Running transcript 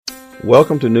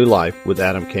Welcome to New Life with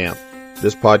Adam Camp.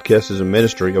 This podcast is a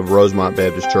ministry of Rosemont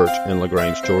Baptist Church in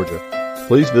LaGrange, Georgia.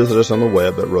 Please visit us on the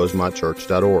web at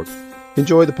rosemontchurch.org.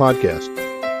 Enjoy the podcast.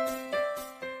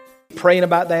 Praying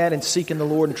about that and seeking the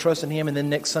Lord and trusting Him, and then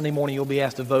next Sunday morning you'll be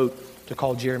asked to vote to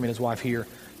call Jeremy and his wife here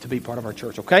to be part of our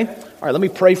church, okay? All right, let me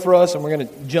pray for us, and we're going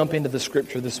to jump into the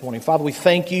Scripture this morning. Father, we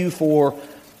thank You for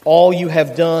all You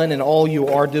have done and all You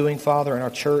are doing, Father, in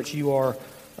our church. You are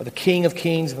the King of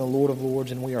Kings and the Lord of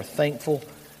Lords, and we are thankful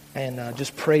and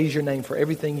just praise Your name for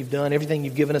everything You've done, everything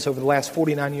You've given us over the last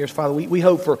 49 years. Father, we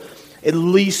hope for at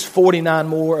least 49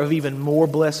 more of even more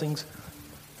blessings.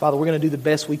 Father, we're going to do the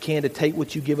best we can to take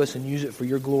what You give us and use it for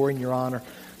Your glory and Your honor.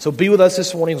 So be with us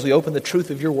this morning as we open the truth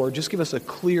of Your word. Just give us a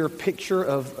clear picture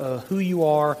of who You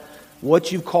are,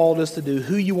 what You've called us to do,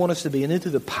 who You want us to be, and then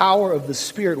through the power of the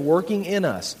Spirit working in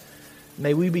us,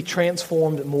 may we be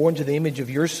transformed more into the image of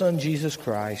Your Son, Jesus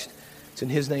Christ. It's in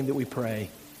His name that we pray.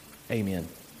 Amen.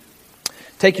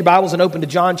 Take your Bibles and open to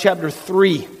John chapter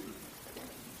 3.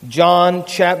 John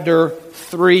chapter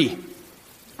 3.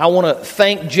 I want to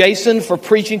thank Jason for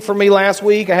preaching for me last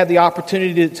week. I had the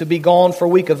opportunity to be gone for a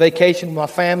week of vacation with my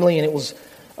family, and it was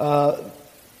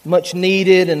much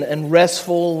needed and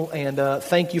restful. And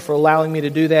thank you for allowing me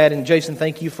to do that. And Jason,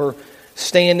 thank you for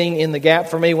standing in the gap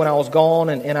for me when I was gone.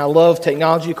 And I love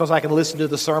technology because I can listen to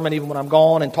the sermon even when I'm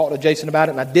gone and talk to Jason about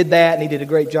it. And I did that, and he did a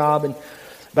great job.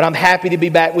 But I'm happy to be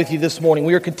back with you this morning.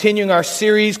 We are continuing our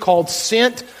series called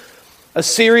Sent, a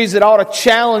series that ought to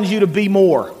challenge you to be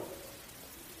more.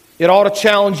 It ought to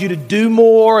challenge you to do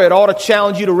more. It ought to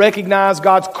challenge you to recognize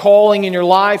God's calling in your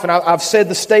life. And I've said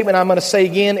the statement I'm going to say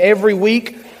again every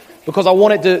week because I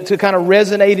want it to kind of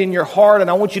resonate in your heart, and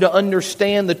I want you to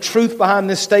understand the truth behind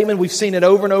this statement. We've seen it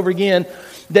over and over again,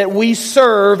 that we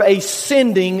serve a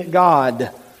sending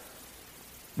God.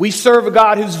 We serve a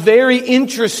God who's very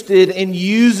interested in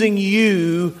using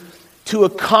you to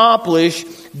accomplish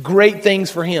great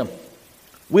things for Him.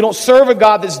 We don't serve a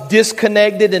God that's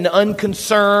disconnected and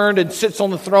unconcerned and sits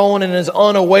on the throne and is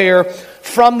unaware.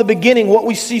 From the beginning, what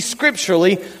we see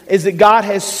scripturally is that God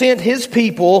has sent His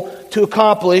people to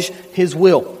accomplish His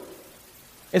will.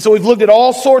 And so we've looked at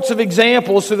all sorts of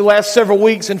examples through the last several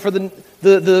weeks, and for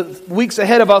the weeks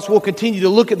ahead of us, we'll continue to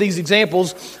look at these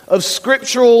examples of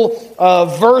scriptural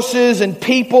verses and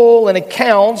people and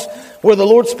accounts where the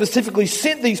Lord specifically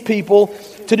sent these people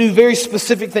to do very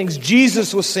specific things.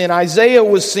 Jesus was sent, Isaiah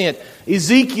was sent,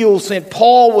 Ezekiel was sent,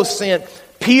 Paul was sent,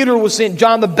 Peter was sent,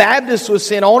 John the Baptist was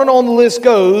sent, on and on the list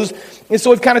goes. And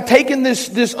so we've kind of taken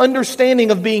this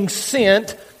understanding of being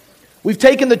sent, we've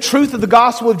taken the truth of the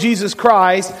gospel of Jesus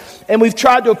Christ, and we've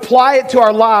tried to apply it to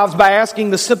our lives by asking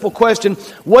the simple question,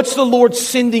 what's the Lord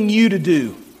sending you to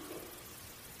do?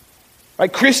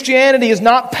 Right? Christianity is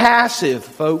not passive,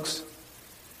 folks.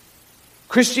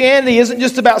 Christianity isn't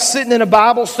just about sitting in a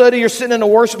Bible study or sitting in a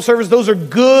worship service. Those are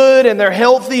good and they're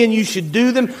healthy and you should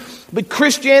do them. But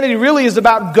Christianity really is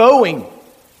about going.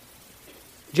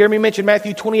 Jeremy mentioned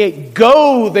Matthew 28.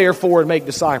 Go, therefore, and make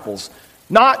disciples.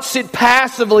 Not sit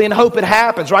passively and hope it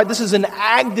happens, right? This is an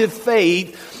active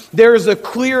faith. There is a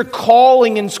clear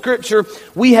calling in Scripture.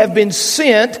 We have been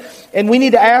sent, and we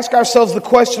need to ask ourselves the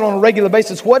question on a regular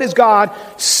basis, what is God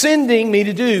sending me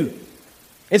to do?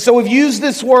 And so we've used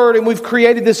this word and we've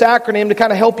created this acronym to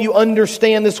kind of help you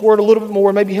understand this word a little bit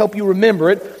more, maybe help you remember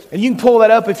it. And you can pull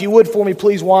that up if you would for me,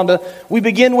 please, Wanda. We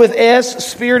begin with S,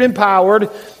 Spirit empowered.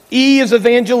 E is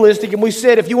evangelistic. And we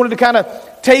said if you wanted to kind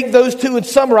of take those two and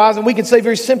summarize, and we can say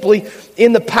very simply,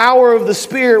 in the power of the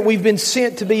Spirit, we've been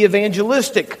sent to be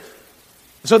evangelistic.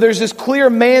 So there's this clear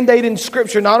mandate in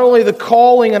Scripture, not only the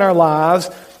calling in our lives,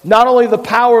 not only the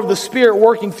power of the Spirit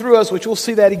working through us, which we'll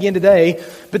see that again today,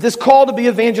 but this call to be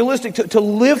evangelistic, to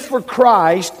live for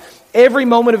Christ every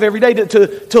moment of every day,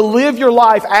 to live your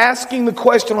life asking the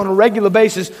question on a regular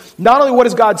basis, not only what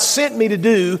has God sent me to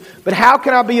do, but how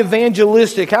can I be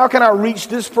evangelistic? How can I reach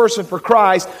this person for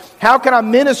Christ? How can I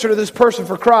minister to this person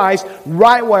for Christ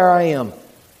right where I am?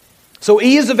 So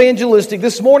E is evangelistic.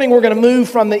 This morning we're going to move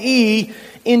from the E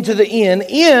into the N.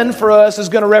 N for us is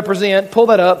going to represent, pull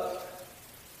that up,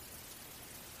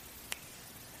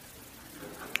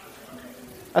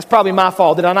 that's probably my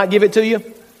fault. Did I not give it to you?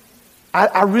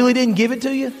 I really didn't give it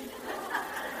to you?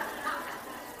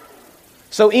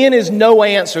 So N is no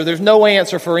answer. There's no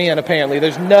answer for N, apparently.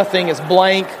 There's nothing. It's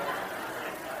blank.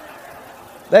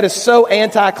 That is so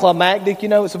anticlimactic,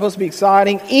 It's supposed to be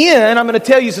exciting. N, I'm going to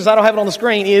tell you since I don't have it on the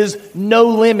screen, is no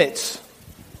limits.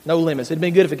 No limits. It'd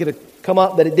been good if it could have come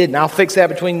up, but it didn't. I'll fix that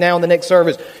between now and the next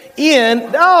service.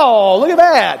 N, oh, look at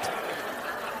that.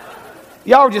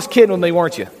 Y'all were just kidding with me,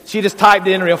 weren't you? She just typed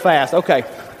it in real fast. Okay,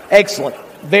 excellent.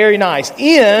 Very nice.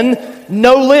 In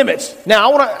no limits. Now,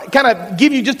 I want to kind of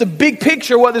give you just a big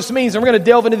picture of what this means, and we're going to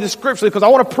delve into this scripturally because I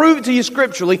want to prove it to you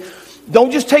scripturally.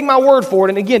 Don't just take my word for it.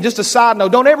 And again, just a side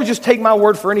note, don't ever just take my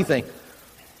word for anything.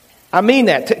 I mean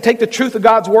that. Take the truth of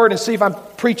God's word and see if I'm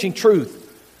preaching truth.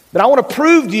 But I want to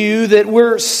prove to you that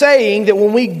we're saying that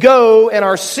when we go in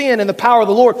our sin and the power of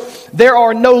the Lord, there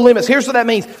are no limits. Here's what that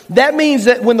means. That means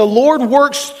that when the Lord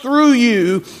works through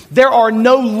you, there are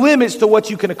no limits to what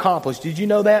you can accomplish. Did you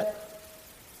know that?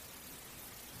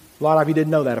 A lot of you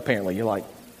didn't know that apparently. You're like,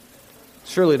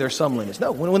 surely there's some limits.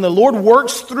 No, when the Lord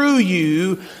works through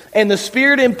you and the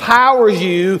Spirit empowers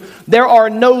you, there are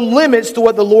no limits to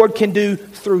what the Lord can do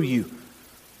through you.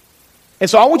 And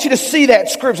so I want you to see that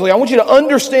scripturally. I want you to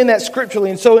understand that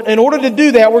scripturally. And so in order to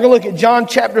do that, we're going to look at John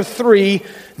chapter 3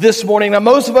 this morning. Now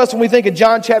most of us, when we think of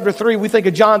John chapter 3, we think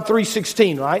of John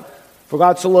 3:16, right? For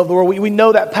God so loved the world. We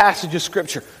know that passage of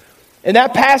scripture. And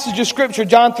that passage of scripture,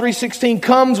 John 3:16,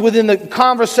 comes within the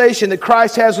conversation that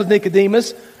Christ has with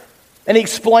Nicodemus. And he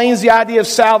explains the idea of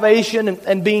salvation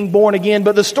and being born again.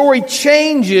 But the story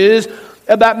changes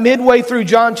about midway through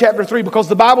John chapter 3 because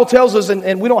the Bible tells us,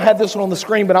 and we don't have this one on the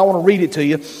screen, but I want to read it to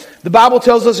you. The Bible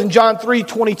tells us in John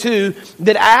 3:22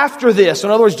 that after this,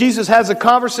 in other words, Jesus has a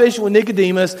conversation with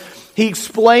Nicodemus. He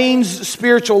explains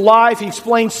spiritual life. He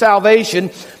explains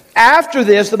salvation. After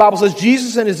this, the Bible says,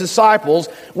 Jesus and his disciples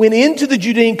went into the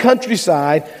Judean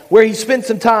countryside where he spent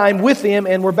some time with them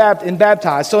and were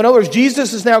baptized. So in other words,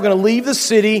 Jesus is now going to leave the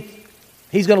city.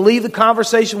 He's going to leave the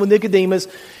conversation with Nicodemus.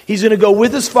 He's going to go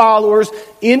with his followers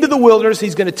into the wilderness.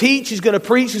 He's going to teach. He's going to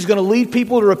preach. He's going to lead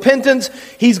people to repentance.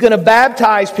 He's going to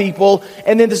baptize people.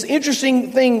 And then this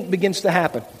interesting thing begins to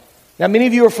happen. Now, many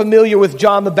of you are familiar with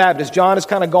John the Baptist. John has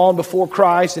kind of gone before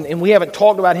Christ, and we haven't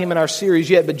talked about him in our series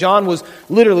yet, but John was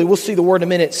literally, we'll see the word in a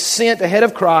minute, sent ahead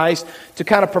of Christ to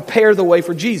kind of prepare the way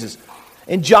for Jesus.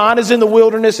 And John is in the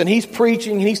wilderness, and he's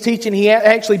preaching, and he's teaching. He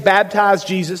actually baptized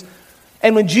Jesus.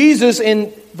 And when Jesus,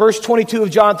 in verse 22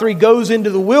 of John 3, goes into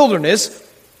the wilderness,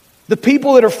 the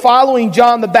people that are following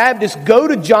John the Baptist go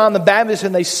to John the Baptist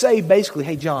and they say basically,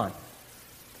 hey John,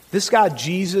 this guy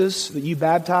Jesus that you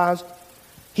baptized,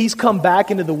 he's come back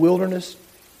into the wilderness.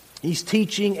 He's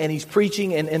teaching and he's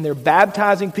preaching and they're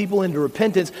baptizing people into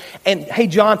repentance. And hey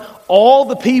John, all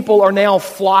the people are now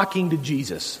flocking to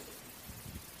Jesus.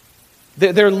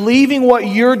 They're leaving what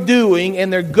you're doing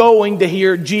and they're going to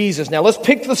hear Jesus. Now let's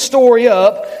pick the story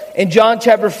up in John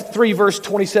chapter 3 verse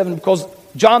 27 because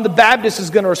John the Baptist is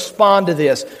going to respond to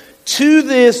this. To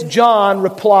this John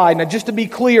replied. Now just to be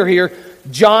clear here,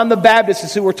 John the Baptist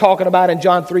is who we're talking about in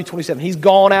John 3:27. He's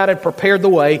gone out and prepared the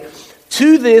way.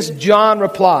 To this John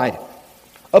replied,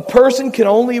 a person can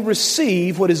only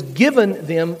receive what is given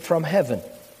them from heaven.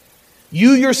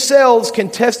 You yourselves can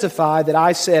testify that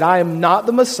I said, I am not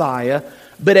the Messiah,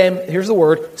 but am, here's the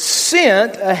word,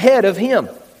 sent ahead of him.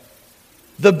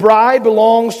 The bride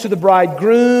belongs to the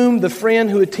bridegroom. The friend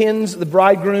who attends the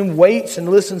bridegroom waits and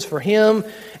listens for him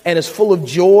and is full of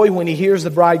joy when he hears the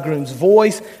bridegroom's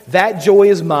voice. That joy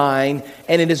is mine,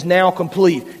 and it is now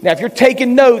complete. Now, if you're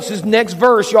taking notes, this next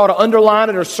verse, you ought to underline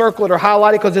it or circle it or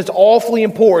highlight it because it's awfully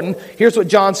important. Here's what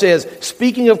John says.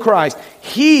 Speaking of Christ,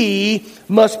 He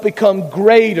must become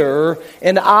greater,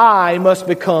 and I must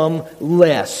become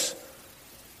less.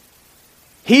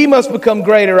 He must become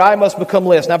greater, I must become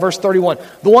less. Now verse 31.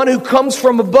 The one who comes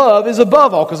from above is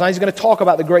above all, because now he's going to talk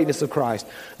about the greatness of Christ.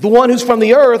 The one who's from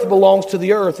the earth belongs to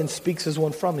the earth and speaks as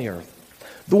one from the earth.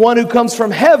 The one who comes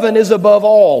from heaven is above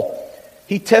all.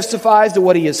 He testifies to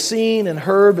what he has seen and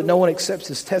heard, but no one accepts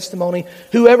his testimony.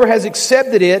 Whoever has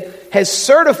accepted it has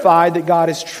certified that God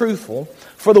is truthful.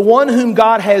 For the one whom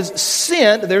God has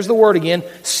sent, there's the word again,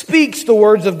 speaks the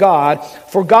words of God.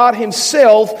 For God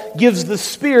himself gives the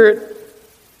Spirit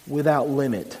without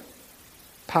limit.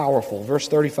 Powerful. Verse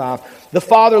 35. The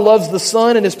Father loves the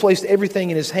Son and has placed everything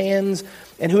in his hands.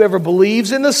 And whoever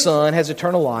believes in the Son has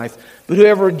eternal life. But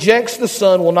whoever rejects the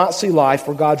Son will not see life,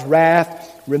 for God's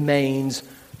wrath remains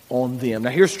on them.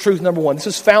 Now here's truth number one. This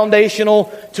is foundational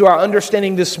to our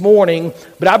understanding this morning,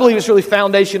 but I believe it's really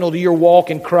foundational to your walk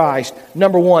in Christ.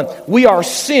 Number one, we are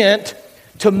sent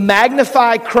to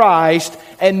magnify Christ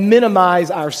and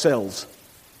minimize ourselves.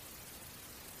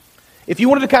 If you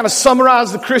wanted to kind of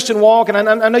summarize the Christian walk, and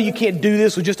I know you can't do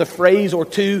this with just a phrase or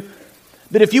two,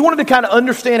 but if you wanted to kind of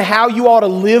understand how you ought to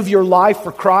live your life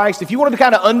for Christ, if you wanted to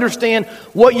kind of understand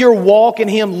what your walk in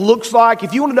Him looks like,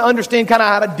 if you wanted to understand kind of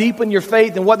how to deepen your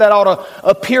faith and what that ought to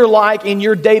appear like in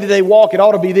your day-to-day walk, it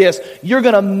ought to be this. You're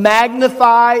going to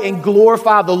magnify and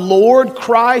glorify the Lord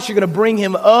Christ. You're going to bring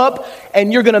Him up,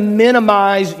 and you're going to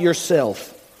minimize yourself.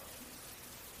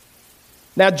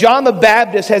 Now, John the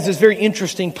Baptist has this very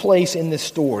interesting place in this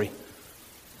story.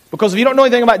 Because if you don't know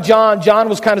anything about John, John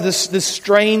was kind of this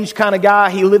strange kind of guy.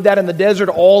 He lived out in the desert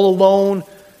all alone.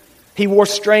 He wore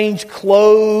strange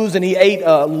clothes and he ate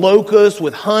locusts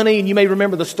with honey. And you may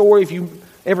remember the story if you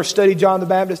ever studied John the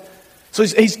Baptist. So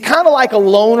he's kind of like a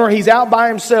loner. He's out by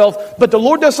himself. But the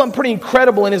Lord does something pretty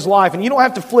incredible in his life. And you don't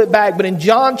have to flip back. But in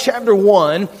John chapter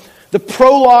 1, the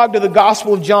prologue to the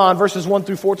Gospel of John, verses 1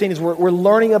 through 14, is we're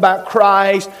learning about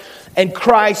Christ and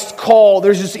Christ's call.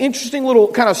 There's this interesting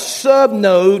little kind of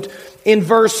sub-note in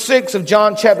verse 6 of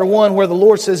John chapter 1 where the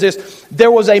Lord says this: there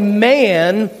was a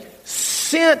man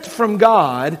sent from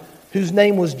God whose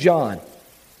name was John.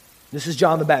 This is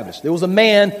John the Baptist. There was a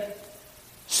man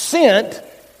sent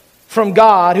from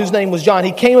God whose name was John.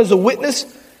 He came as a witness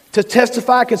to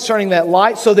testify concerning that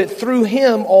light so that through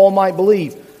him all might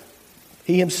believe.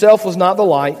 He himself was not the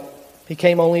light. He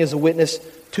came only as a witness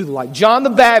to the light. John the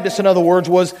Baptist, in other words,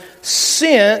 was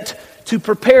sent to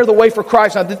prepare the way for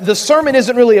Christ. Now, the sermon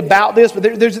isn't really about this, but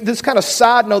there's this kind of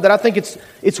side note that I think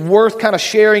it's worth kind of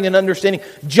sharing and understanding.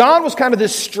 John was kind of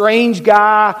this strange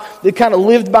guy that kind of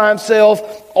lived by himself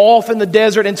off in the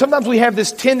desert. And sometimes we have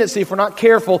this tendency, if we're not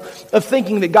careful, of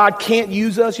thinking that God can't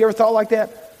use us. You ever thought like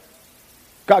that?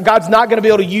 God's not going to be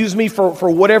able to use me for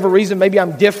whatever reason. Maybe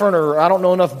I'm different, or I don't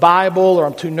know enough Bible, or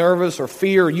I'm too nervous, or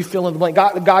fear, or you fill in the blank.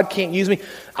 God can't use me.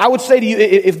 I would say to you,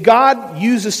 if God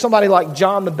uses somebody like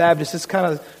John the Baptist, this kind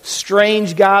of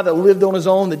strange guy that lived on his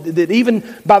own, that even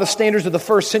by the standards of the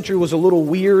first century was a little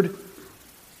weird,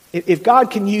 if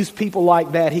God can use people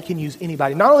like that, He can use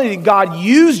anybody. Not only did God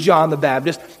use John the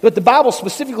Baptist, but the Bible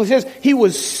specifically says he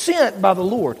was sent by the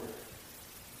Lord.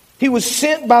 He was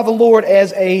sent by the Lord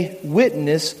as a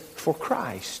witness for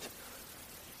Christ.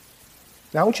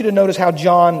 Now I want you to notice how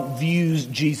John views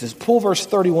Jesus. Pull verse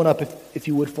 31 up if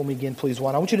you would for me again, please,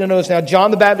 Juan. I want you to notice now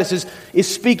John the Baptist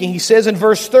is speaking. He says in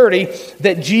verse 30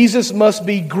 that Jesus must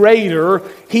be greater,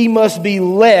 He must be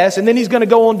less. And then he's going to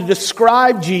go on to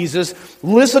describe Jesus.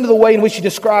 Listen to the way in which he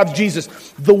describes Jesus.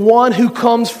 The one who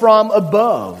comes from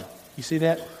above. You see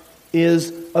that?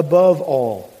 Is above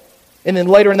all. And then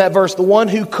later in that verse, the one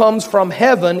who comes from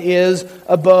heaven is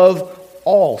above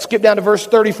all. Skip down to verse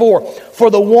 34.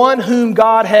 For the one whom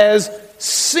God has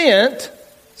sent,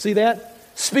 see that?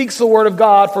 Speaks the word of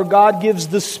God, for God gives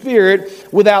the Spirit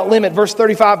without limit. Verse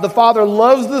 35, the Father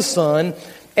loves the Son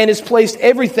and has placed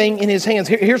everything in His hands.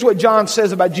 Here's what John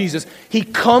says about Jesus. He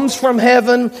comes from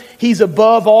heaven. He's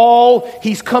above all.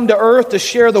 He's come to earth to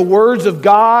share the words of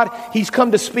God. He's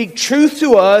come to speak truth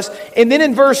to us. And then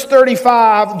in verse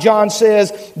 35, John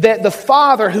says that the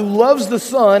Father who loves the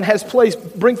Son has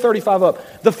placed, bring 35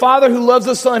 up. The Father who loves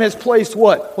the Son has placed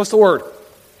what? What's the word?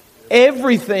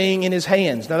 Everything in His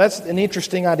hands. Now that's an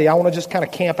interesting idea. I want to just kind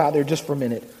of camp out there just for a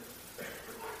minute.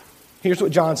 Here's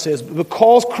what John says.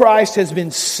 Because Christ has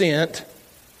been sent,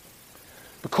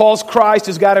 because Christ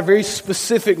has got a very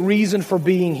specific reason for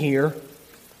being here,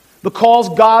 because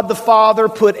God the Father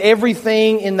put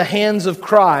everything in the hands of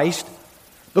Christ,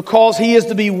 because He is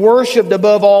to be worshiped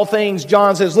above all things,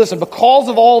 John says, listen, because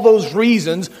of all those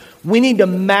reasons, we need to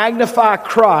magnify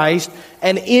Christ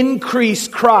and increase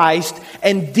Christ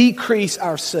and decrease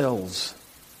ourselves.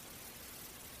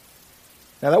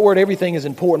 Now that word everything is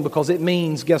important because it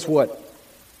means, guess what?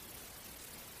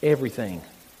 Everything.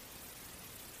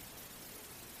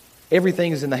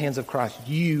 Everything is in the hands of Christ.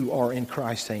 You are in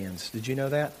Christ's hands. Did you know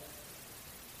that?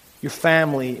 Your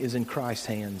family is in Christ's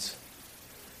hands.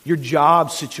 Your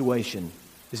job situation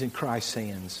is in Christ's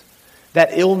hands.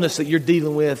 That illness that you're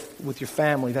dealing with your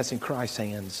family, that's in Christ's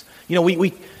hands. You know,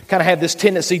 we kind of have this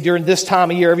tendency during this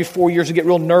time of year, every 4 years, to get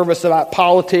real nervous about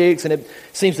politics, and it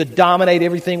seems to dominate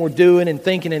everything we're doing and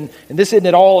thinking. And this isn't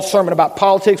at all a sermon about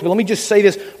politics, but let me just say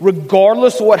this.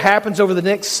 Regardless of what happens over the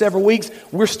next several weeks,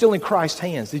 we're still in Christ's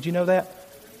hands. Did you know that?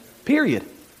 Period.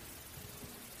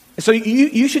 So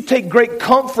you should take great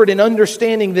comfort in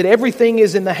understanding that everything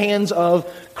is in the hands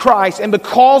of Christ. And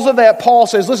because of that,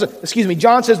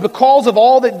 John says, because of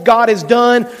all that God has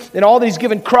done and all that He's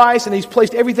given Christ and He's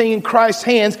placed everything in Christ's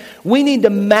hands, we need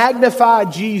to magnify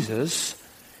Jesus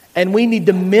and we need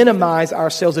to minimize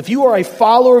ourselves. If you are a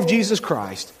follower of Jesus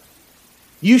Christ,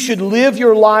 you should live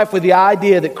your life with the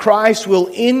idea that Christ will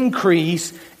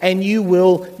increase and you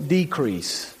will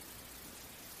decrease.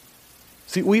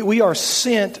 See, we are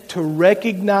sent to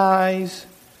recognize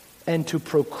and to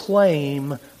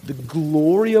proclaim the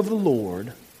glory of the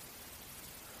Lord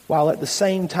while at the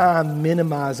same time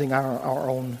minimizing our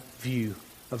own view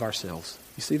of ourselves.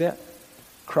 You see that?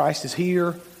 Christ is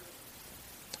here.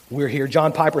 We're here.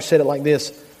 John Piper said it like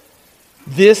this.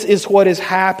 This is what is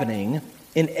happening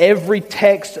in every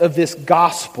text of this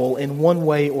gospel in one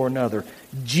way or another.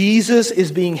 Jesus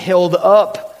is being held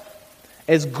up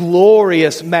as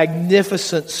glorious,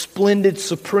 magnificent, splendid,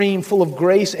 supreme, full of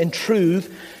grace and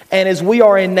truth. And as we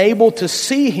are enabled to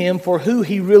see Him for who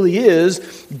He really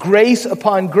is, grace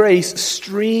upon grace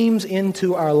streams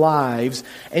into our lives,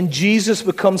 and Jesus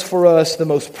becomes for us the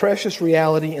most precious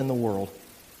reality in the world,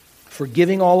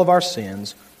 forgiving all of our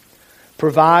sins,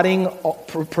 providing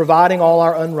all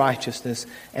our unrighteousness,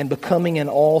 and becoming an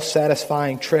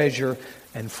all-satisfying treasure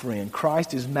and friend.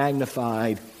 Christ is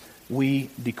magnified, we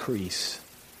decrease.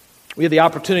 We had the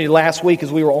opportunity last week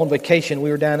as we were on vacation. We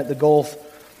were down at the Gulf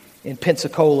in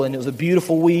Pensacola, and it was a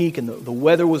beautiful week, and the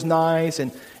weather was nice,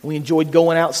 and we enjoyed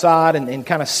going outside and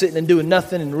kind of sitting and doing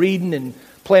nothing and reading and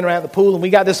playing around at the pool. And we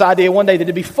got this idea one day that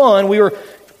it'd be fun.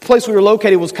 The place we were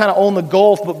located was kind of on the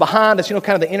Gulf, but behind us, kind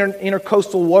of the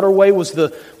intercoastal waterway was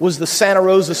the Santa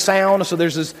Rosa Sound. So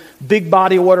there's this big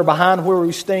body of water behind where we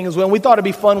were staying as well. And we thought it'd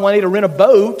be fun one day to rent a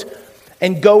boat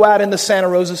and go out in the Santa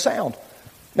Rosa Sound.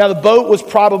 Now the boat was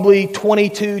probably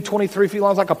 22, 23 feet long.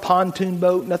 It was like a pontoon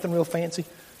boat, nothing real fancy.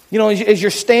 As you're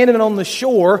standing on the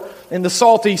shore, and the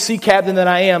salty sea captain that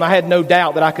I am, I had no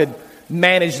doubt that I could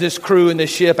manage this crew and this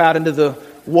ship out into the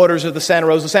waters of the Santa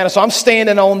Rosa Sound. So I'm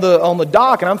standing on the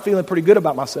dock, and I'm feeling pretty good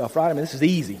about myself, right? I mean, this is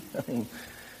easy.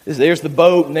 There's the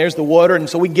boat, and there's the water, and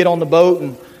so we get on the boat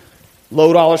and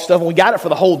load all our stuff, and we got it for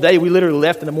the whole day. We literally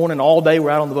left in the morning all day.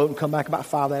 We're out on the boat and come back about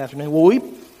 5 that afternoon. Well,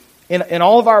 in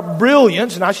all of our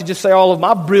brilliance, and I should just say all of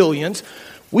my brilliance,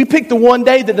 we picked the one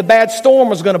day that the bad storm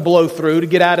was going to blow through to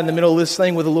get out in the middle of this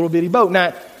thing with a little bitty boat.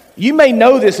 Now, you may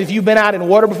know this if you've been out in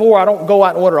water before. I don't go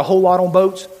out in water a whole lot on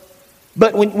boats.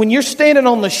 But when you're standing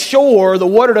on the shore, the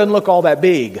water doesn't look all that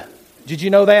big. Did you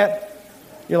know that?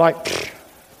 You're like,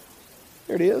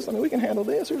 there it is. I mean, we can handle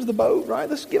this. Here's the boat, right?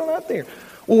 Let's get on out there.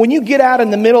 Well, when you get out in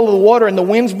the middle of the water and the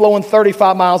wind's blowing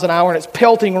 35 miles an hour and it's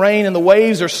pelting rain and the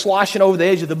waves are sloshing over the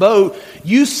edge of the boat,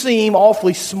 you seem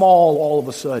awfully small all of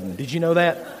a sudden. Did you know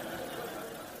that?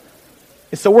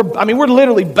 And so we're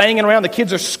literally banging around. The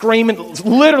kids are screaming,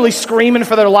 literally screaming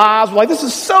for their lives. We're like, this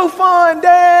is so fun,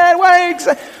 Dad.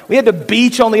 Wait. We had the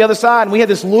beach on the other side, and we had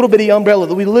this little bitty umbrella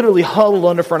that we literally huddled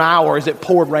under for an hour as it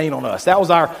poured rain on us. That was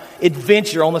our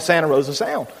adventure on the Santa Rosa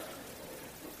Sound.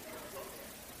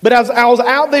 But as I was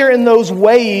out there in those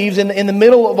waves, in the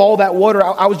middle of all that water,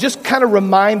 I was just kind of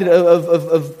reminded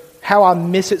of how I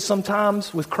miss it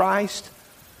sometimes with Christ.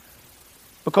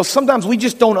 Because sometimes we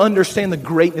just don't understand the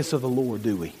greatness of the Lord,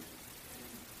 do we?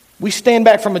 We stand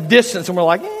back from a distance and we're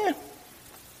like,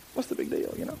 what's the big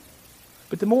deal,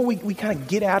 But the more we kind of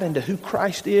get out into who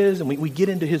Christ is and we get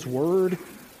into His Word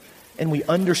and we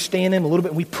understand Him a little bit,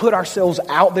 and we put ourselves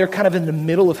out there kind of in the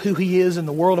middle of who He is in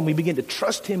the world, and we begin to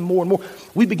trust Him more and more,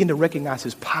 we begin to recognize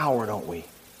His power, don't we?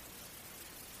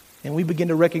 And we begin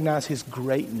to recognize His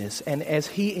greatness. And as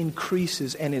He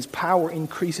increases and His power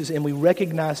increases and we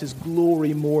recognize His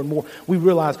glory more and more, we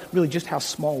realize really just how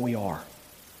small we are.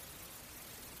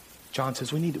 John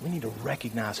says we need to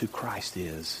recognize who Christ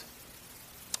is.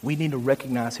 We need to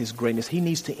recognize His greatness. He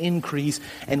needs to increase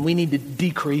and we need to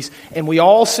decrease. And we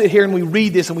all sit here and we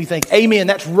read this and we think, amen,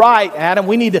 that's right, Adam.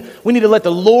 We need to let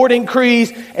the Lord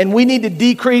increase and we need to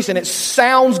decrease, and it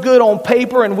sounds good on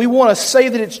paper and we want to say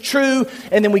that it's true,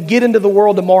 and then we get into the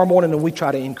world tomorrow morning and we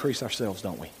try to increase ourselves,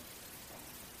 don't we?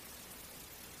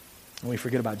 And we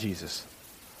forget about Jesus.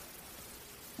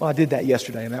 Well, I did that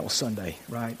yesterday, and that was Sunday,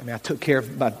 right? I mean, I took care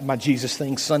of my Jesus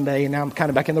thing Sunday, and now I'm kind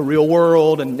of back in the real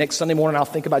world, and next Sunday morning I'll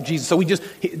think about Jesus. So we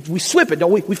flip it,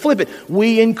 don't we? We flip it.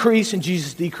 We increase and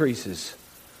Jesus decreases.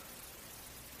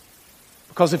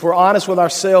 Because if we're honest with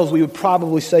ourselves, we would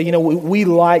probably say, we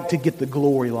like to get the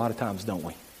glory a lot of times, don't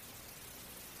we?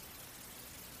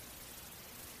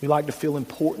 We like to feel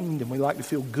important, and we like to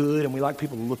feel good, and we like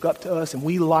people to look up to us, and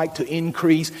we like to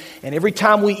increase. And every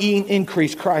time we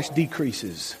increase, Christ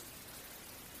decreases.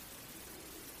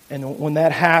 And when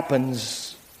that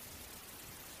happens,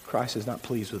 Christ is not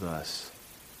pleased with us.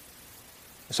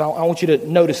 So I want you to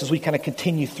notice as we kind of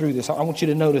continue through this, I want you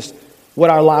to notice what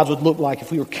our lives would look like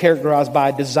if we were characterized by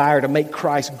a desire to make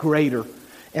Christ greater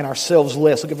and ourselves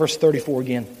less. Look at verse 34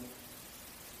 again.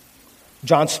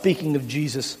 John speaking of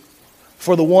Jesus.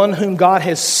 For the one whom God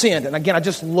has sent. And again, I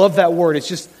just love that word.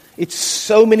 It's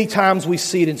so many times we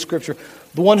see it in Scripture.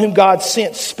 The one whom God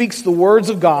sent speaks the words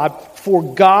of God.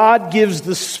 For God gives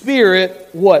the Spirit,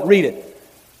 what? Read it.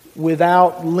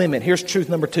 Without limit. Here's truth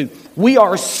number 2. We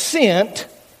are sent,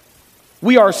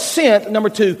 number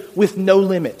 2, with no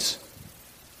limits.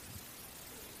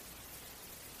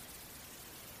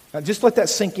 Now just let that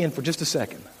sink in for just a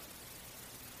second.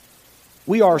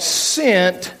 We are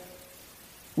sent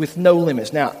with no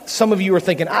limits. Now, some of you are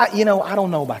thinking, I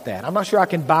don't know about that. I'm not sure I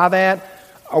can buy that.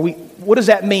 What does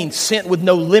that mean, sent with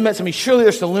no limits? I mean, surely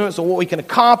there's some limits on what we can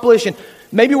accomplish. And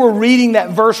maybe we're reading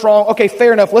that verse wrong. Okay,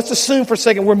 fair enough. Let's assume for a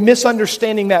second we're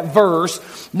misunderstanding that verse.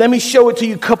 Let me show it to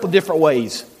you a couple of different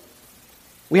ways.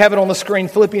 We have it on the screen,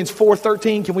 Philippians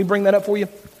 4:13. Can we bring that up for you?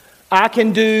 I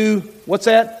can do, what's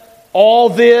that? All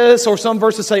this, or some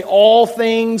verses say all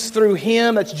things through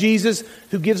Him, that's Jesus,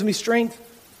 who gives me strength.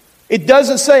 It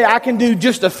doesn't say I can do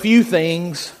just a few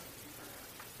things,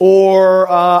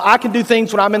 or I can do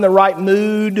things when I'm in the right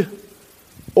mood,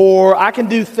 or I can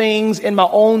do things in my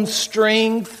own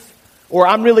strength, or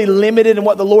I'm really limited in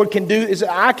what the Lord can do. Is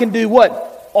I can do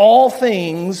what? All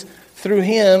things through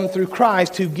Him, through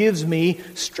Christ, who gives me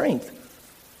strength.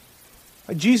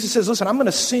 Jesus says, listen, I'm going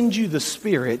to send you the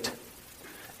Spirit,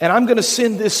 and I'm going to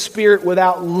send this Spirit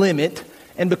without limit.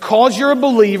 And because you're a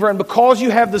believer, and because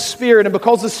you have the Spirit, and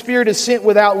because the Spirit is sent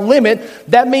without limit,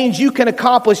 that means you can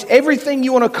accomplish everything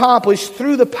you want to accomplish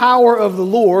through the power of the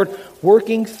Lord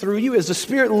working through you. As the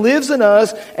Spirit lives in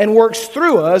us and works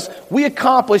through us, we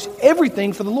accomplish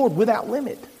everything for the Lord without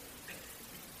limit.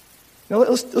 Now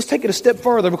let's take it a step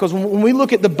further, because when we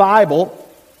look at the Bible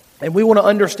and we want to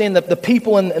understand that the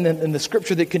people in the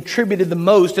Scripture that contributed the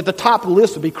most, at the top of the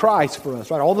list would be Christ for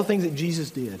us, right? All the things that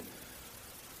Jesus did.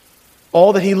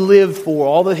 All that He lived for,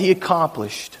 all that He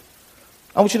accomplished.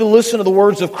 I want you to listen to the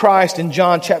words of Christ in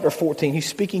John chapter 14. He's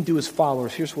speaking to His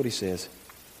followers. Here's what He says.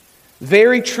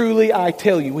 Very truly I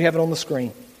tell you, we have it on the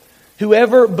screen,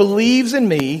 whoever believes in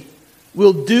me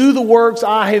will do the works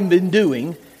I have been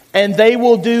doing, and they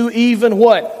will do even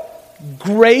what?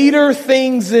 Greater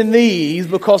things than these,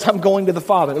 because I'm going to the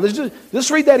Father.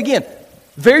 Let's read that again.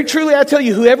 Very truly I tell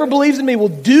you, whoever believes in me will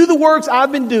do the works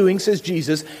I've been doing, says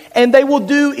Jesus, and they will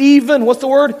do even, what's the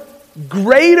word?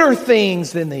 Greater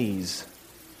things than these.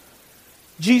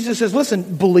 Jesus says,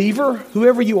 listen, believer,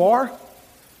 whoever you are,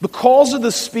 because of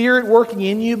the Spirit working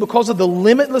in you, because of the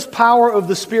limitless power of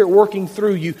the Spirit working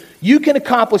through you, you can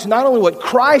accomplish not only what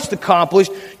Christ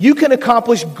accomplished, you can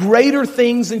accomplish greater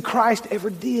things than Christ ever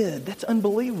did. That's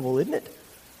unbelievable, isn't it?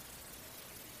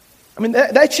 I mean,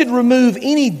 that should remove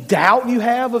any doubt you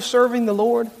have of serving the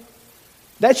Lord.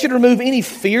 That should remove any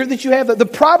fear that you have. The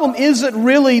problem isn't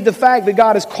really the fact that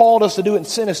God has called us to do it and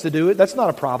sent us to do it. That's not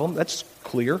a problem. That's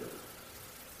clear.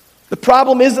 The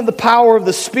problem isn't the power of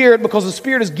the Spirit, because the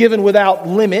Spirit is given without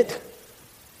limit.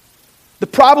 The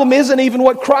problem isn't even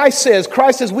what Christ says.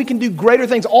 Christ says we can do greater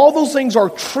things. All those things are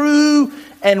true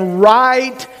and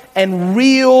right and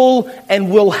real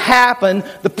and will happen.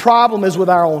 The problem is with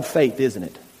our own faith, isn't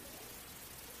it?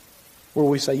 Where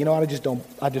we say, I just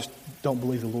don't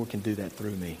believe the Lord can do that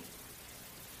through me.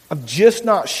 I'm just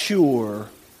not sure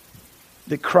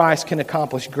that Christ can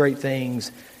accomplish great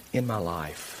things in my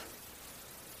life.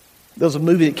 There was a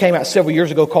movie that came out several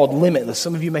years ago called Limitless.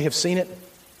 Some of you may have seen it.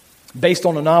 Based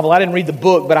on a novel. I didn't read the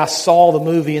book, but I saw the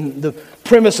movie. And the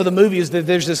premise of the movie is that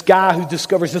there's this guy who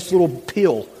discovers this little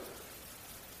pill.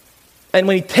 And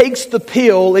when he takes the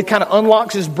pill, it kind of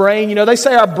unlocks his brain. They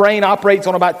say our brain operates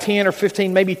on about 10 or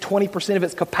 15, maybe 20% of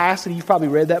its capacity. You've probably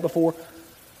read that before.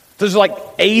 There's like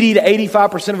 80 to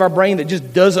 85% of our brain that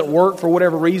just doesn't work for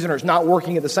whatever reason, or it's not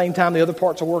working at the same time the other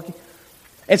parts are working.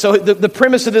 And so the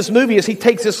premise of this movie is he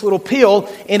takes this little pill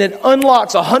and it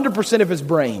unlocks 100% of his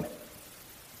brain.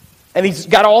 And he's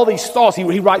got all these thoughts.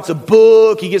 He writes a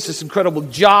book. He gets this incredible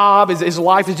job. His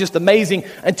life is just amazing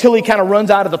until he kind of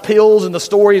runs out of the pills. And the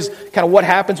story is kind of what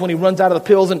happens when he runs out of the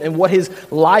pills and what his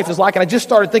life is like. And I just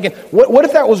started thinking, what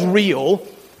if that was real?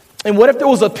 And what if there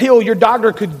was a pill your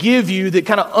doctor could give you that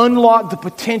kind of unlocked the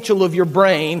potential of your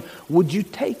brain? Would you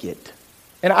take it?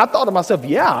 And I thought to myself,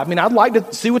 I'd like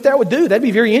to see what that would do. That'd be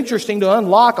very interesting to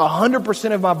unlock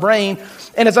 100% of my brain.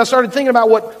 And as I started thinking about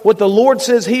what the Lord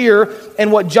says here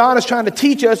and what John is trying to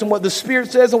teach us and what the Spirit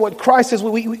says and what Christ says,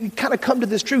 we kind of come to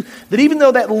this truth that even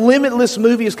though that Limitless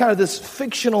movie is kind of this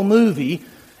fictional movie,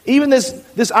 even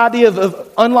this idea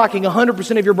of unlocking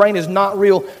 100% of your brain is not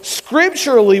real.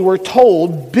 Scripturally,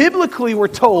 biblically we're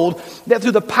told that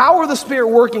through the power of the Spirit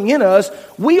working in us,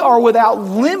 we are without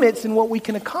limits in what we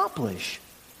can accomplish.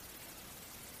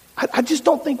 I just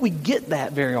don't think we get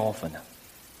that very often.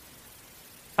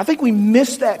 I think we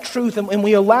miss that truth and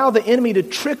we allow the enemy to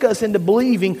trick us into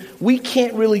believing we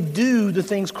can't really do the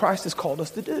things Christ has called us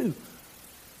to do.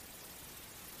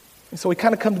 And so we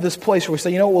kind of come to this place where we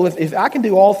say, if I can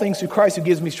do all things through Christ who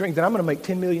gives me strength, then I'm going to make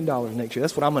 $10 million next year.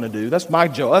 That's what I'm going to do. That's my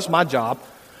job.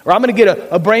 Or I'm going to get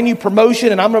a brand new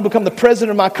promotion and I'm going to become the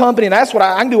president of my company, and that's what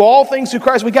I can do all things through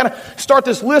Christ. We kind of start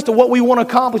this list of what we want to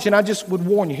accomplish, and I just would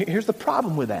warn you, here's the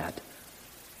problem with that.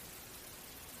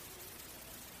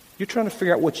 You're trying to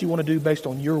figure out what you want to do based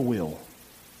on your will.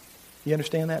 You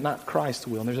understand that? Not Christ's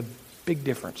will. And there's a big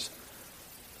difference.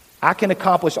 I can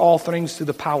accomplish all things through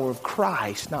the power of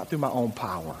Christ, not through my own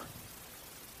power.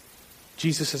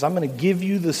 Jesus says, I'm going to give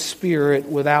you the Spirit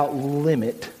without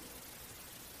limit.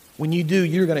 When you do,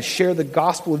 you're going to share the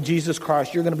gospel of Jesus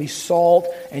Christ. You're going to be salt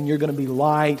and you're going to be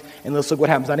light. And let's look what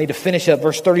happens. I need to finish up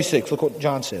verse 36. Look what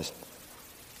John says.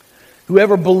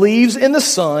 Whoever believes in the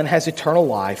Son has eternal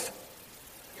life.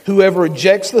 Whoever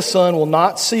rejects the Son will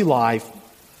not see life,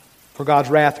 for God's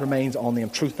wrath remains on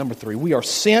them. Truth number 3. We are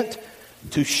sent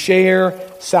to share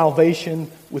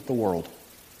salvation with the world.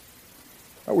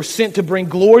 We're sent to bring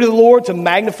glory to the Lord, to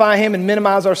magnify Him and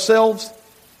minimize ourselves.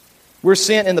 We're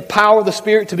sent in the power of the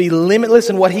Spirit to be limitless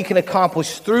in what He can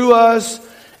accomplish through us.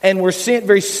 And we're sent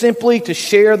very simply to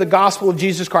share the gospel of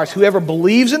Jesus Christ. Whoever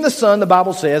believes in the Son, the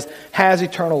Bible says, has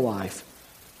eternal life.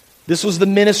 This was the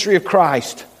ministry of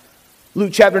Christ.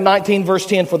 Luke chapter 19, verse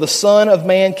 10, for the Son of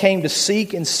Man came to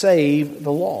seek and save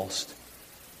the lost.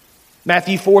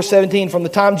 Matthew 4:17, from the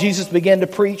time Jesus began to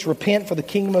preach, repent, for the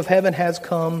kingdom of heaven has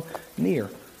come near.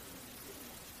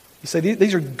 You say,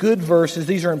 these are good verses.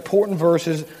 These are important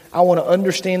verses. I want to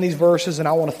understand these verses and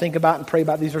I want to think about and pray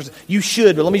about these verses. You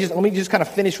should, but let me just kind of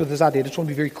finish with this idea. I just want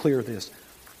to be very clear with this.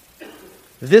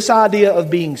 This idea of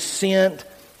being sent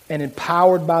and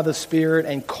empowered by the Spirit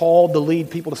and called to lead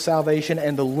people to salvation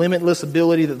and the limitless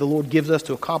ability that the Lord gives us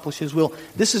to accomplish His will,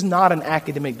 this is not an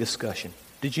academic discussion.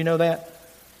 Did you know that?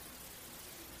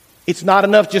 It's not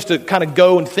enough just to kind of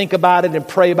go and think about it and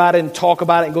pray about it and talk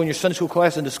about it and go in your Sunday school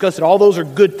class and discuss it. All those are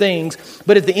good things.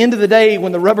 But at the end of the day,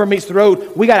 when the rubber meets the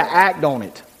road, we got to act on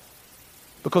it.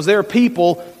 Because there are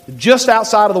people just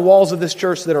outside of the walls of this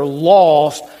church that are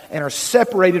lost and are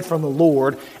separated from the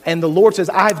Lord. And the Lord says,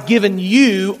 I've given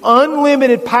you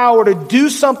unlimited power to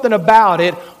do something about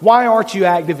it. Why aren't you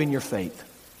active in your faith?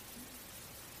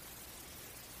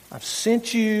 I've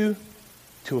sent you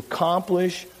to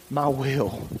accomplish my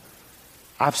will.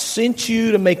 I've sent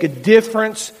you to make a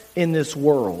difference in this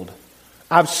world.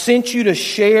 I've sent you to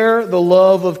share the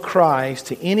love of Christ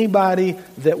to anybody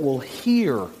that will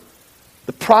hear.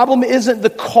 The problem isn't the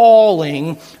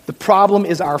calling. The problem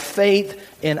is our faith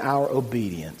and our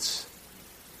obedience.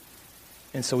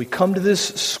 And so we come to this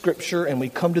scripture and we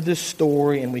come to this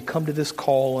story and we come to this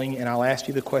calling, and I'll ask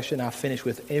you the question I finish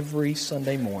with every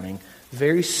Sunday morning.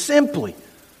 Very simply,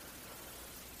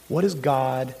 what is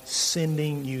God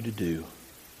sending you to do?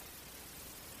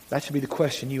 That should be the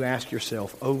question you ask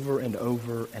yourself over and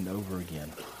over and over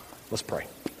again. Let's pray.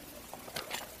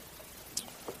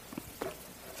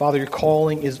 Father, your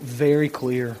calling is very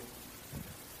clear.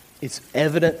 It's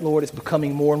evident, Lord. It's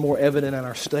becoming more and more evident in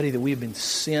our study that we have been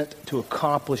sent to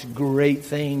accomplish great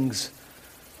things.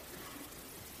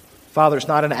 Father, it's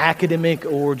not an academic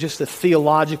or just a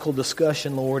theological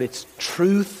discussion, Lord. It's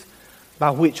truth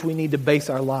by which we need to base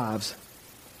our lives.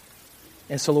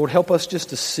 And so, Lord, help us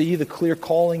just to see the clear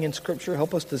calling in Scripture.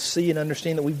 Help us to see and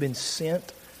understand that we've been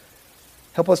sent.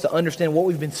 Help us to understand what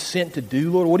we've been sent to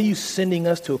do, Lord. What are you sending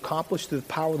us to accomplish through the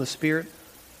power of the Spirit?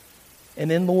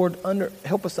 And then, Lord,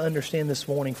 help us to understand this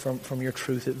morning from your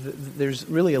truth that there's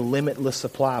really a limitless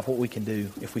supply of what we can do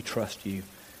if we trust you.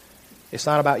 It's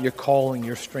not about your calling,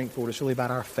 your strength, Lord. It's really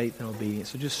about our faith and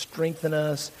obedience. So just strengthen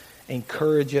us,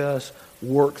 encourage us,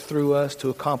 work through us to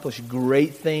accomplish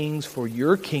great things for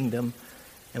your kingdom.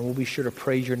 And we'll be sure to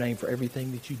praise your name for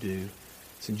everything that you do.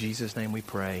 It's in Jesus' name we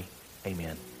pray.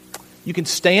 Amen. You can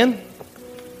stand.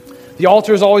 The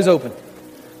altar is always open.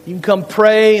 You can come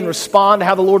pray and respond to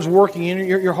how the Lord's working in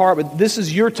your heart. But this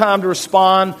is your time to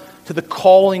respond to the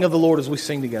calling of the Lord as we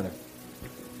sing together.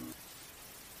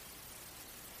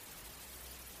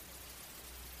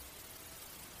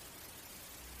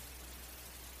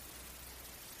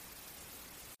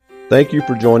 Thank you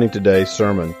for joining today's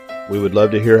sermon. We would love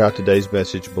to hear how today's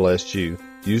message blessed you.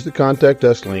 Use the Contact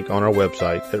Us link on our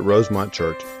website at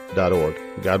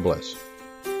rosemontchurch.org. God bless.